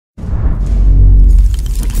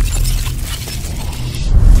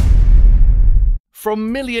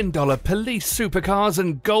From million-dollar police supercars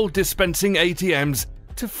and gold dispensing ATMs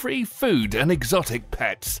to free food and exotic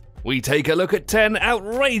pets, we take a look at 10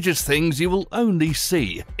 outrageous things you will only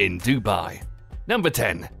see in Dubai. Number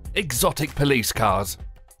 10. Exotic police cars.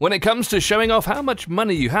 When it comes to showing off how much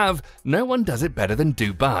money you have, no one does it better than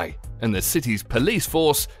Dubai, and the city's police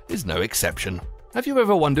force is no exception. Have you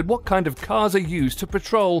ever wondered what kind of cars are used to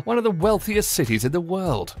patrol one of the wealthiest cities in the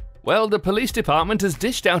world? Well, the police department has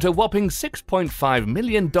dished out a whopping $6.5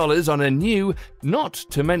 million on a new, not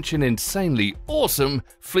to mention insanely awesome,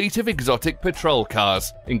 fleet of exotic patrol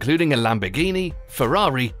cars, including a Lamborghini,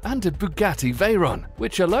 Ferrari, and a Bugatti Veyron,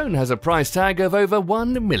 which alone has a price tag of over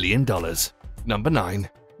 $1 million. Number 9.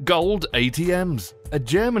 Gold ATMs. A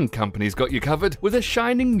German company's got you covered with a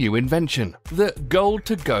shining new invention, the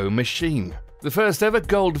Gold-to-Go machine. The first ever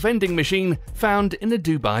gold vending machine found in a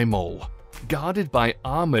Dubai mall. Guarded by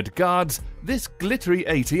armored guards, this glittery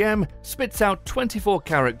ATM spits out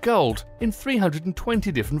 24-karat gold in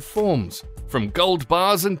 320 different forms, from gold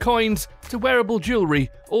bars and coins to wearable jewelry,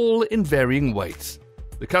 all in varying weights.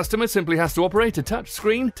 The customer simply has to operate a touch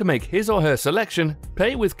screen to make his or her selection,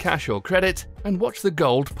 pay with cash or credit, and watch the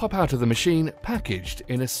gold pop out of the machine packaged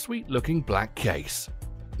in a sweet-looking black case.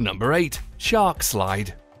 Number 8. Shark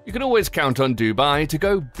Slide. You can always count on Dubai to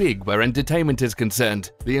go big where entertainment is concerned.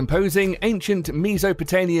 The imposing ancient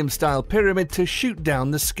Mesopotamian-style pyramid to shoot down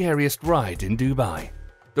the scariest ride in Dubai.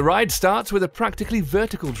 The ride starts with a practically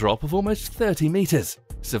vertical drop of almost 30 meters.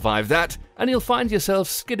 Survive that, and you'll find yourself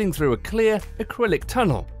skidding through a clear, acrylic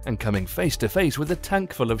tunnel and coming face to face with a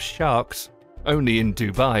tank full of sharks. Only in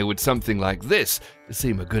Dubai would something like this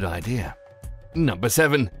seem a good idea. Number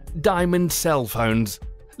 7. Diamond cell phones.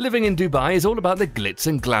 Living in Dubai is all about the glitz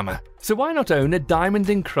and glamour, so why not own a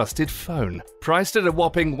diamond-encrusted phone? Priced at a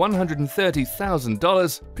whopping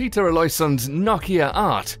 $130,000, Peter Aloyson's Nokia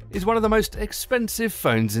Art is one of the most expensive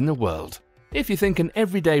phones in the world. If you think an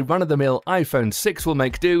everyday run-of-the-mill iPhone 6 will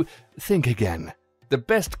make do, think again. The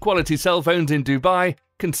best quality cell phones in Dubai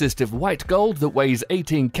consist of white gold that weighs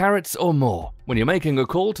 18 carats or more. When you're making a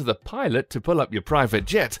call to the pilot to pull up your private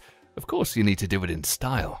jet, of course you need to do it in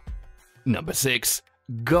style. Number 6.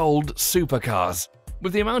 Gold supercars.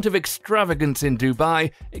 With the amount of extravagance in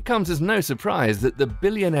Dubai, it comes as no surprise that the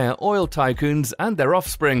billionaire oil tycoons and their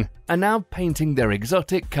offspring are now painting their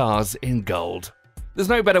exotic cars in gold. There's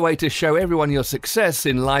no better way to show everyone your success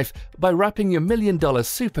in life by wrapping your million-dollar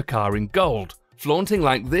supercar in gold. Flaunting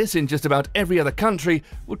like this in just about every other country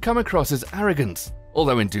would come across as arrogance,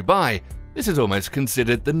 although in Dubai, this is almost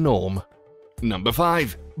considered the norm. Number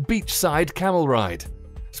 5. Beachside camel ride.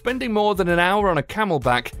 Spending more than an hour on a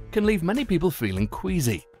camelback can leave many people feeling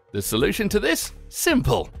queasy. The solution to this?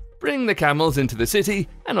 Simple. Bring the camels into the city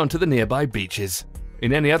and onto the nearby beaches.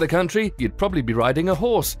 In any other country, you'd probably be riding a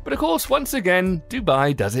horse, but of course, once again,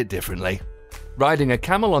 Dubai does it differently. Riding a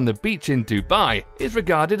camel on the beach in Dubai is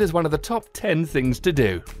regarded as one of the top 10 things to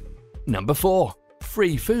do. Number 4.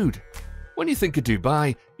 Free food. When you think of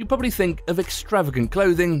Dubai, you probably think of extravagant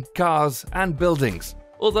clothing, cars, and buildings.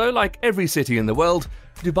 Although, like every city in the world,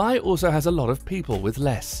 Dubai also has a lot of people with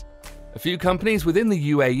less. A few companies within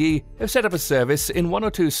the UAE have set up a service in 1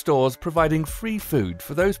 or 2 stores providing free food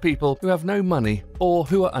for those people who have no money or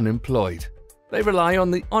who are unemployed. They rely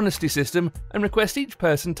on the honesty system and request each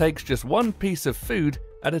person takes just one piece of food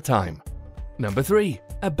at a time. Number 3.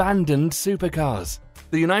 Abandoned supercars.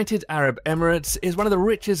 The United Arab Emirates is one of the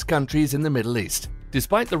richest countries in the Middle East.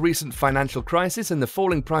 Despite the recent financial crisis and the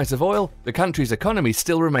falling price of oil, the country's economy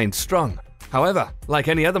still remains strong. However, like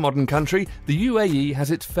any other modern country, the UAE has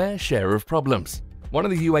its fair share of problems. One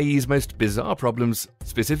of the UAE's most bizarre problems,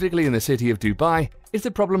 specifically in the city of Dubai, is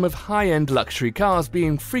the problem of high-end luxury cars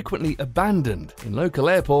being frequently abandoned in local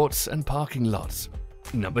airports and parking lots.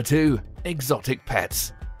 Number 2. Exotic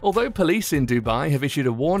pets. Although police in Dubai have issued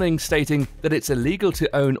a warning stating that it's illegal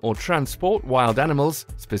to own or transport wild animals,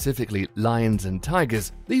 specifically lions and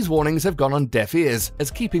tigers, these warnings have gone on deaf ears as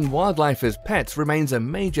keeping wildlife as pets remains a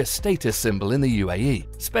major status symbol in the UAE,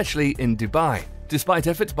 especially in Dubai, despite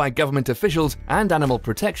efforts by government officials and animal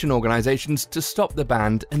protection organizations to stop the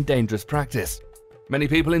banned and dangerous practice. Many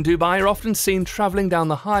people in Dubai are often seen traveling down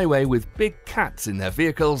the highway with big cats in their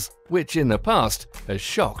vehicles, which in the past has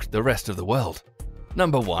shocked the rest of the world.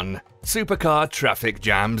 Number 1. Supercar traffic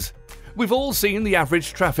jams. We've all seen the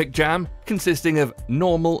average traffic jam consisting of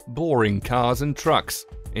normal, boring cars and trucks.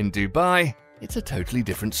 In Dubai, it's a totally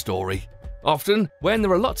different story. Often, when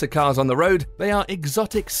there are lots of cars on the road, they are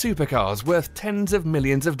exotic supercars worth tens of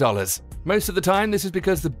millions of dollars. Most of the time, this is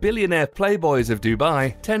because the billionaire playboys of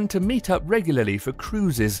Dubai tend to meet up regularly for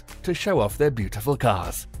cruises to show off their beautiful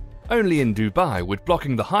cars. Only in Dubai would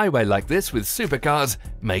blocking the highway like this with supercars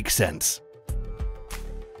make sense.